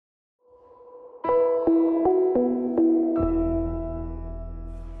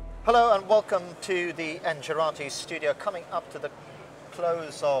welcome to the Engerati studio, coming up to the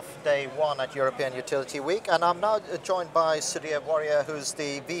close of day one at European Utility Week. And I'm now joined by Sudheer Warrier, who's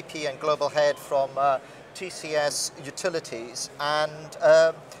the VP and Global Head from TCS Utilities. And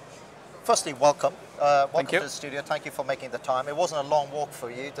firstly, welcome. Welcome to the studio. Thank you for making the time. It wasn't a long walk for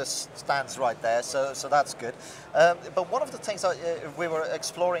you. This stands right there, so that's good. But one of the things that we were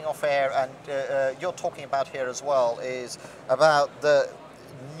exploring off air, and you're talking about here as well, is about the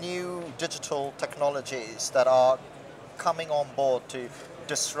new digital technologies that are coming on board to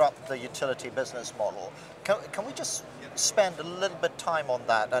disrupt the utility business model. Can we just spend a little bit of time on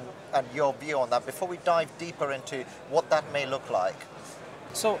that and your view on that before we dive deeper into what that may look like?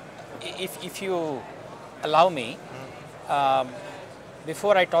 So, if you allow me,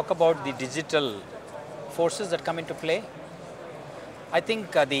 before I talk about the digital forces that come into play, I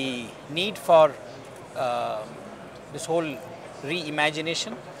think the need for this whole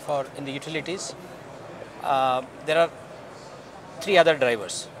reimagination in the utilities, there are three other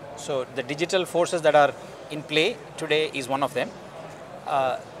drivers. So the digital forces that are in play today is one of them.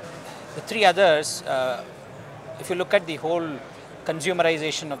 The three others, if you look at the whole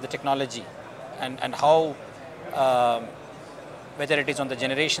consumerization of the technology and how, whether it is on the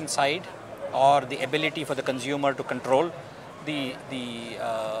generation side or the ability for the consumer to control the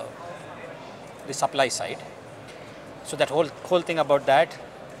supply side. So that whole thing about that,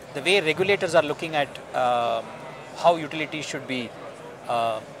 the way regulators are looking at how utilities should be,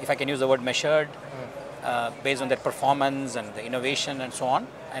 if I can use the word measured, based on their performance and the innovation and so on,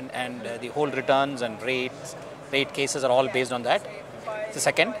 and the whole returns and rate cases are all based on that. The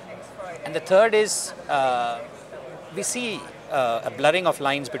second. And the third is we see a blurring of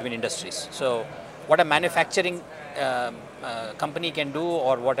lines between industries. So what a manufacturing company can do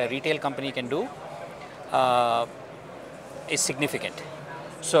or what a retail company can do is significant.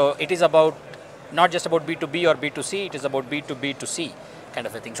 So it is about not just about B2B or B2C, it is about B2B2C kind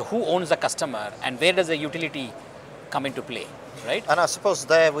of a thing. So who owns the customer and where does the utility come into play, right? And I suppose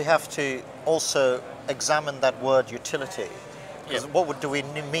there we have to also examine that word utility. Because what do we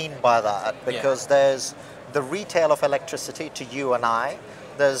mean by that? Because there's the retail of electricity to you and I,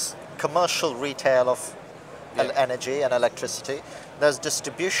 there's commercial retail of energy and electricity, there's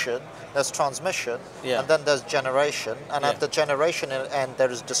distribution, there's transmission, and then there's generation. And at the generation end, there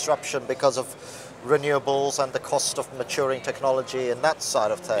is disruption because of renewables and the cost of maturing technology and that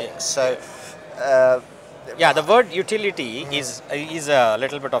side of things. So, the word utility is a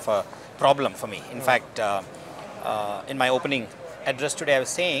little bit of a problem for me. In fact, in my opening address today, I was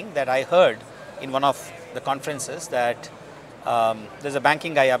saying that I heard in one of the conferences that there's a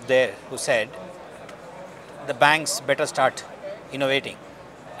banking guy up there who said the banks better start innovating,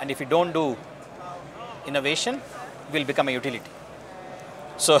 and if you don't do innovation, we'll become a utility.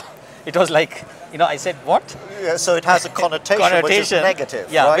 So it was like, I said, what? Yeah, so it has a connotation, which is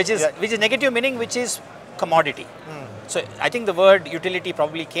negative. Yeah, right? which is negative, meaning which is commodity. So I think the word utility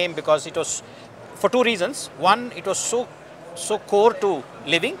probably came because it was for two reasons. One, it was so core to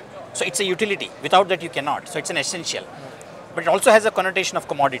living, so it's a utility. Without that, you cannot. So it's an essential. But it also has a connotation of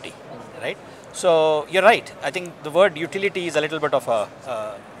commodity, right? So you're right. I think the word utility is a little bit of a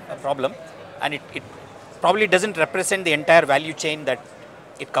problem, and it probably doesn't represent the entire value chain that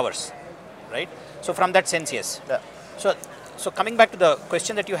it covers, right? So from that sense, yes. So coming back to the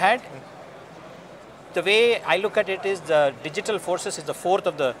question that you had, the way I look at it is the digital forces is the fourth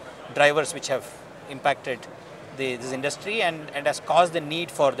of the drivers which have impacted this industry and has caused the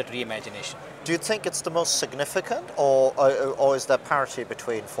need for that reimagination. Do you think it's the most significant, or is there parity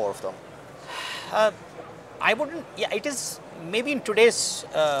between four of them? I wouldn't. Yeah, it is maybe in today's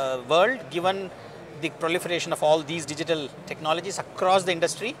world, given the proliferation of all these digital technologies across the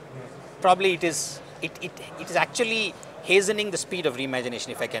industry, probably it is actually hastening the speed of reimagination,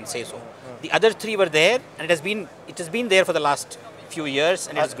 if I can say so. The other three were there, and it has been there for the last few years,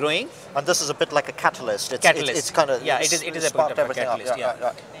 and it's growing. And this is a bit like a catalyst. It's kind of it is a bit of a catalyst.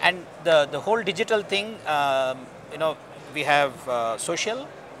 And the whole digital thing, we have social.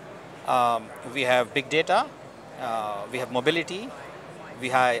 We have big data, we have mobility, we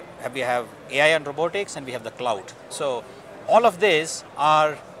have AI and robotics, and we have the cloud. So all of these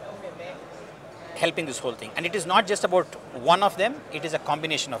are helping this whole thing. And it is not just about one of them, it is a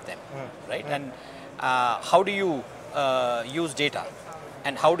combination of them, right? And how do you use data?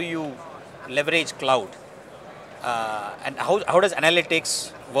 And how do you leverage cloud? And how does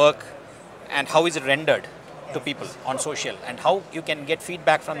analytics work? And how is it rendered to people on social, and how you can get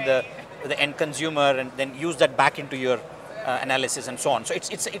feedback from the end consumer and then use that back into your analysis and so on. So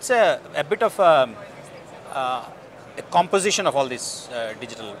it's a bit of a composition of all these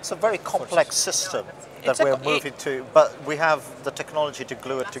digital. It's a very complex system that we're moving to, but we have the technology to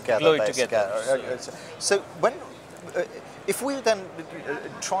glue it together. So when, if we then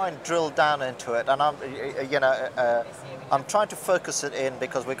try and drill down into it, and I'm trying to focus it in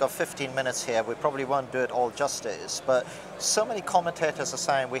because we've got 15 minutes here. We probably won't do it all justice, but so many commentators are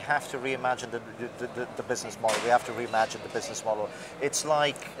saying we have to reimagine the business model. We have to reimagine the business model. It's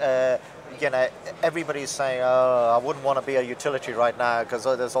like, everybody's saying, oh, I wouldn't want to be a utility right now because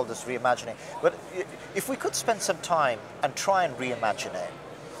there's all this reimagining. But if we could spend some time and try and reimagine it,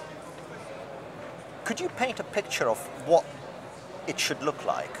 could you paint a picture of what it should look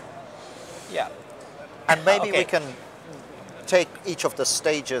like? Yeah. And maybe we can take each of the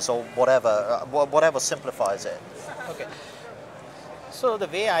stages or whatever simplifies it. Okay. So the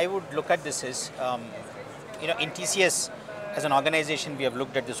way I would look at this is, in TCS as an organization, we have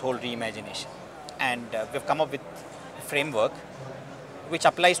looked at this whole reimagination, and we've come up with a framework which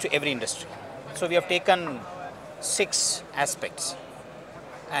applies to every industry. So we have taken 6 aspects,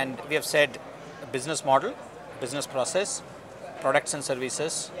 and we have said business model, business process, products and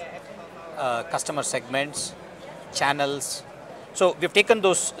services, customer segments, channels. So we've taken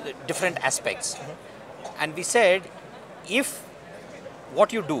those different aspects, and we said if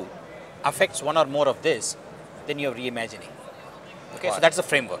what you do affects one or more of this, then you're reimagining. Okay, right. So that's the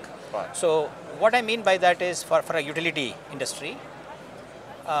framework. Right. So what I mean by that is for a utility industry,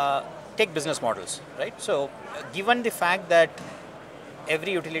 take business models, right? So given the fact that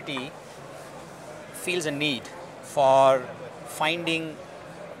every utility feels a need for finding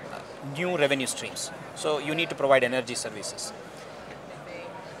new revenue streams. So you need to provide energy services.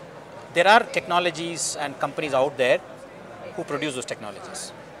 There are technologies and companies out there who produce those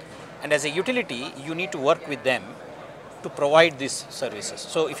technologies. And as a utility, you need to work with them to provide these services.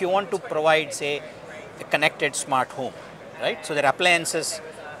 So if you want to provide, say, a connected smart home, right? So there are appliances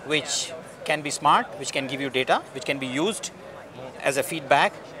which can be smart, which can give you data, which can be used as a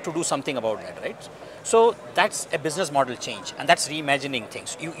feedback to do something about that, right? So that's a business model change, and that's reimagining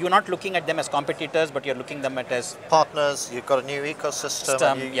things. You're not looking at them as competitors, but you're looking at them as partners. You've got a new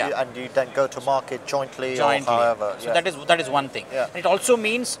ecosystem, and you then go to market jointly. Or however. So that is one thing. Yeah. And it also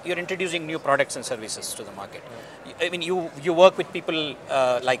means you're introducing new products and services to the market. I mean, you work with people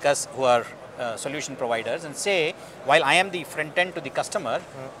like us who are solution providers, and say, while I am the front end to the customer,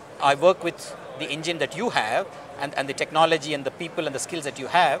 I work with the engine that you have, and the technology and the people and the skills that you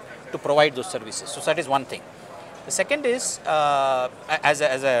have to provide those services. So that is one thing. The second is, as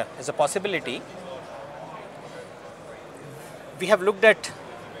a possibility, we have looked at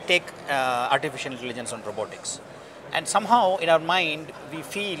take artificial intelligence on robotics, and somehow in our mind we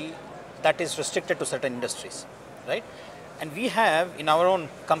feel that is restricted to certain industries, right? And we have, in our own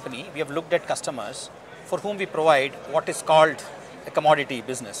company, we have looked at customers for whom we provide what is called a commodity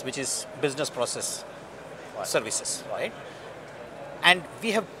business, which is business process services, right? And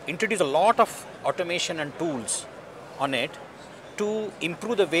we have introduced a lot of automation and tools on it to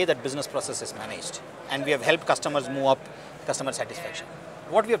improve the way that business process is managed. And we have helped customers move up customer satisfaction.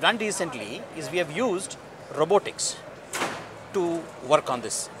 What we have done recently is we have used robotics to work on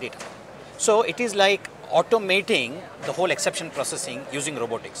this data. So it is like automating the whole exception processing using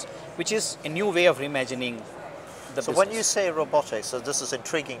robotics, which is a new way of reimagining the business. When you say robotics, so this is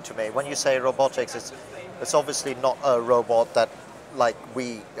intriguing to me. When you say robotics, it's obviously not a robot that like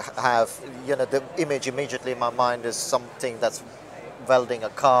we have, the image immediately in my mind is something that's welding a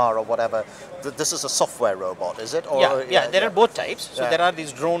car or whatever. This is a software robot, is it? Or, there are both types. So there are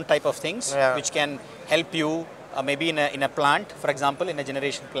these drone type of things which can help you maybe in a plant, for example, in a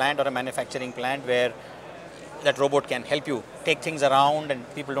generation plant or a manufacturing plant, where that robot can help you take things around and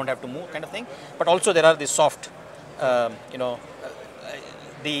people don't have to move, kind of thing. But also there are these soft,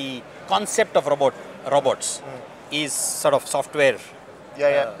 the concept of robots is sort of software.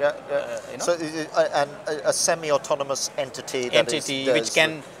 So a semi-autonomous entity which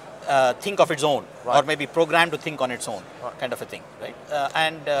can think of its own, or maybe programmed to think on its own, kind of a thing, right?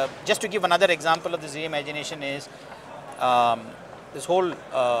 And just to give another example of this reimagination is this whole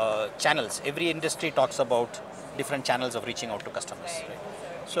channels. Every industry talks about different channels of reaching out to customers, right?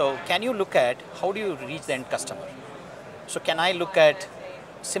 So can you look at how do you reach the end customer? So can I look at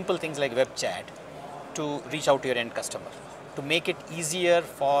simple things like web chat to reach out to your end customer, to make it easier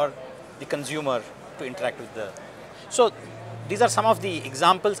for the consumer to interact with the... So these are some of the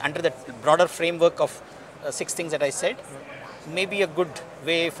examples under the broader framework of 6 things that I said. Maybe a good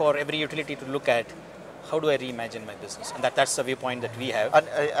way for every utility to look at how do I reimagine my business, and that's the viewpoint that we have.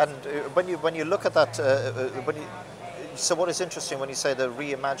 And when you look at that, so what is interesting when you say the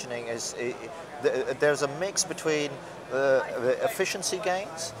reimagining is there's a mix between the efficiency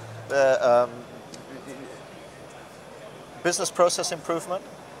gains, business process improvement,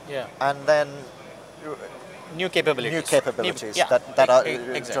 and then new capabilities, that are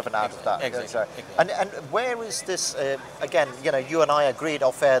driven out of that. Exactly. And where is this? Again, you and I agreed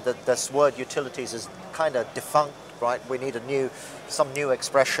off air that this word utilities is kind of defunct, right? We need some new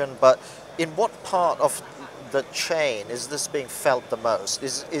expression. But in what part of the chain is this being felt the most?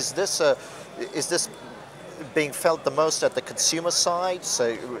 Is this being felt the most at the consumer side,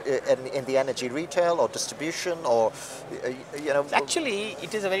 so in the energy retail or distribution, or Actually,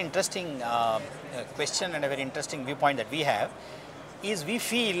 it is a very interesting question and a very interesting viewpoint that we have. Is we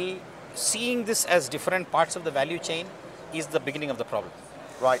feel seeing this as different parts of the value chain is the beginning of the problem.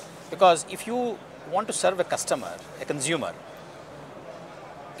 Right. Because if you want to serve a customer, a consumer,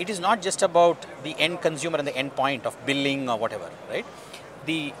 it is not just about the end consumer and the end point of billing or whatever, right?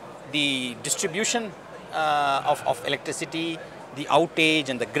 The distribution of electricity, the outage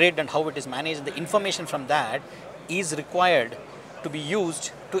and the grid and how it is managed, the information from that is required to be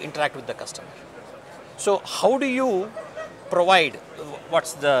used to interact with the customer. So how do you provide,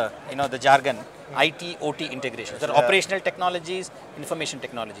 what's the jargon, IT, OT integration? There are operational technologies, information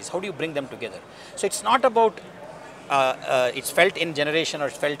technologies. How do you bring them together? So it's not about it's felt in generation or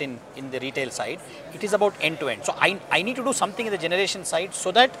it's felt in the retail side. It is about end to end. So I need to do something in the generation side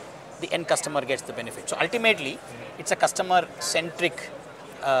so that the end customer gets the benefit. So ultimately, it's a customer-centric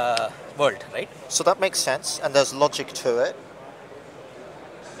world, right? So that makes sense, and there's logic to it.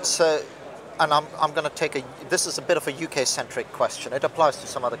 So, and I'm going to this is a bit of a UK-centric question. It applies to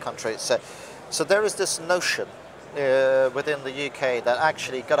some other countries. So there is this notion within the UK that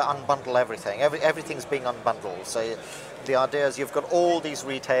actually you've got to unbundle everything. Everything's being unbundled. So the idea is you've got all these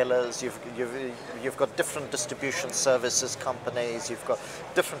retailers, you've got different distribution services companies, you've got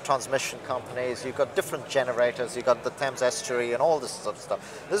different transmission companies, you've got different generators, you've got the Thames Estuary and all this sort of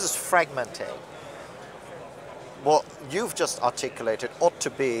stuff. This is fragmenting. What you've just articulated ought to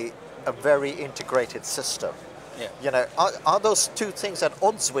be a very integrated system. Yeah. Are those two things at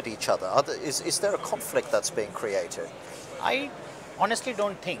odds with each other? Is there a conflict that's being created? I honestly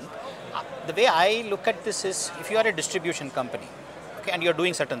don't think. The way I look at this is, if you are a distribution company, okay, and you're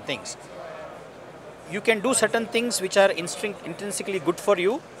doing certain things, you can do certain things which are intrinsically good for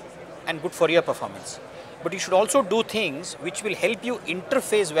you and good for your performance. But you should also do things which will help you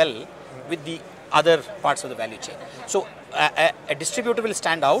interface well with the other parts of the value chain. So a distributor will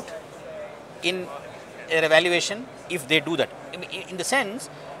stand out in an evaluation if they do that. In the sense,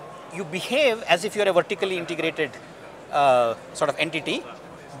 you behave as if you're a vertically integrated sort of entity,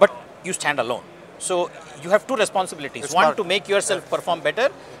 but you stand alone. So you have two responsibilities. One, to make yourself perform better.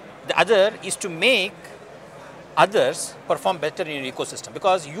 The other is to make others perform better in your ecosystem,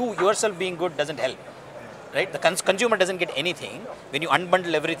 because you yourself being good doesn't help, right? The consumer doesn't get anything when you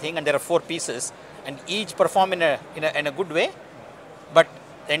unbundle everything and there are 4 pieces and each perform in a good way, but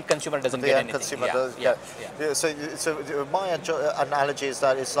the end consumer doesn't get anything. Consumer does, yeah. So my analogy is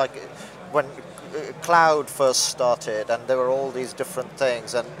that it's like when cloud first started and there were all these different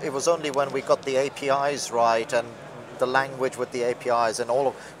things, and it was only when we got the APIs right and the language with the APIs and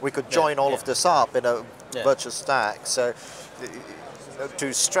we could join all of this up in a virtual stack. So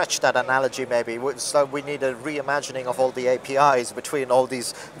to stretch that analogy, maybe, so we need a reimagining of all the APIs between all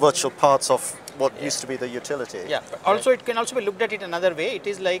these virtual parts of what used to be the utility. Yeah. Also, it can also be looked at it another way. It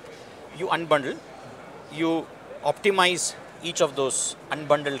is like you unbundle, you optimize each of those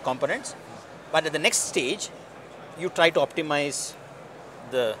unbundled components, but at the next stage, you try to optimize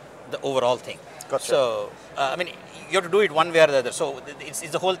the overall thing. Gotcha. So, I mean, you have to do it one way or the other. So, it's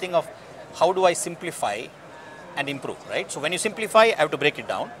the whole thing of how do I simplify and improve, right? So, when you simplify, I have to break it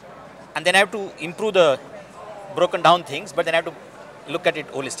down, and then I have to improve the broken down things, but then I have to look at it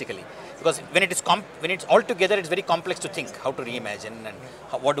holistically. Because when it's all together, it's very complex to think how to reimagine and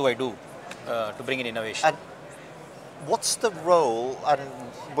what do I do to bring in innovation. And what's the role, and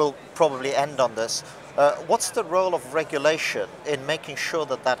we'll probably end on this, what's the role of regulation in making sure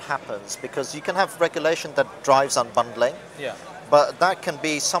that that happens? Because you can have regulation that drives unbundling, but that can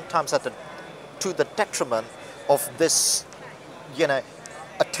be sometimes to the detriment of this,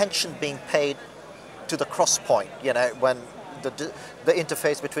 attention being paid to the cross point, when the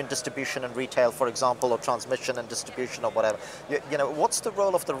interface between distribution and retail, for example, or transmission and distribution or whatever. What's the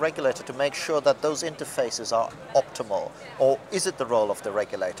role of the regulator to make sure that those interfaces are optimal? Or is it the role of the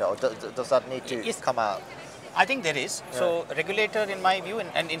regulator, or does that need to come out? I think there is. Yeah. So regulator, in my view,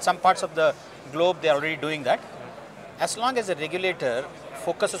 and in some parts of the globe, they are already doing that. As long as the regulator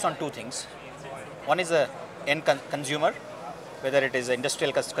focuses on 2 things. One is the end consumer, whether it is an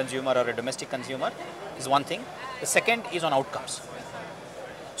industrial consumer or a domestic consumer, is one thing. The second is on outcomes.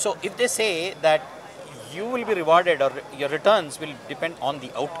 So if they say that you will be rewarded or your returns will depend on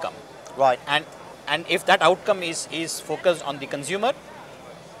the outcome, right? And if that outcome is focused on the consumer,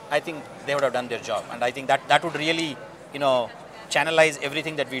 I think they would have done their job. And I think that would really, channelize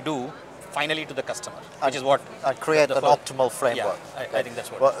everything that we do finally to the customer, which is what... And create an optimal framework. Yeah, I think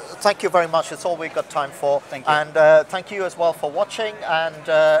that's what... Well, thank you very much. That's all we've got time for. Thank you. And thank you as well for watching. And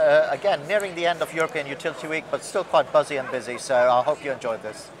again, nearing the end of European Utility Week, but still quite buzzy and busy. So I hope you enjoyed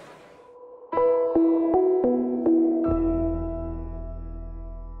this.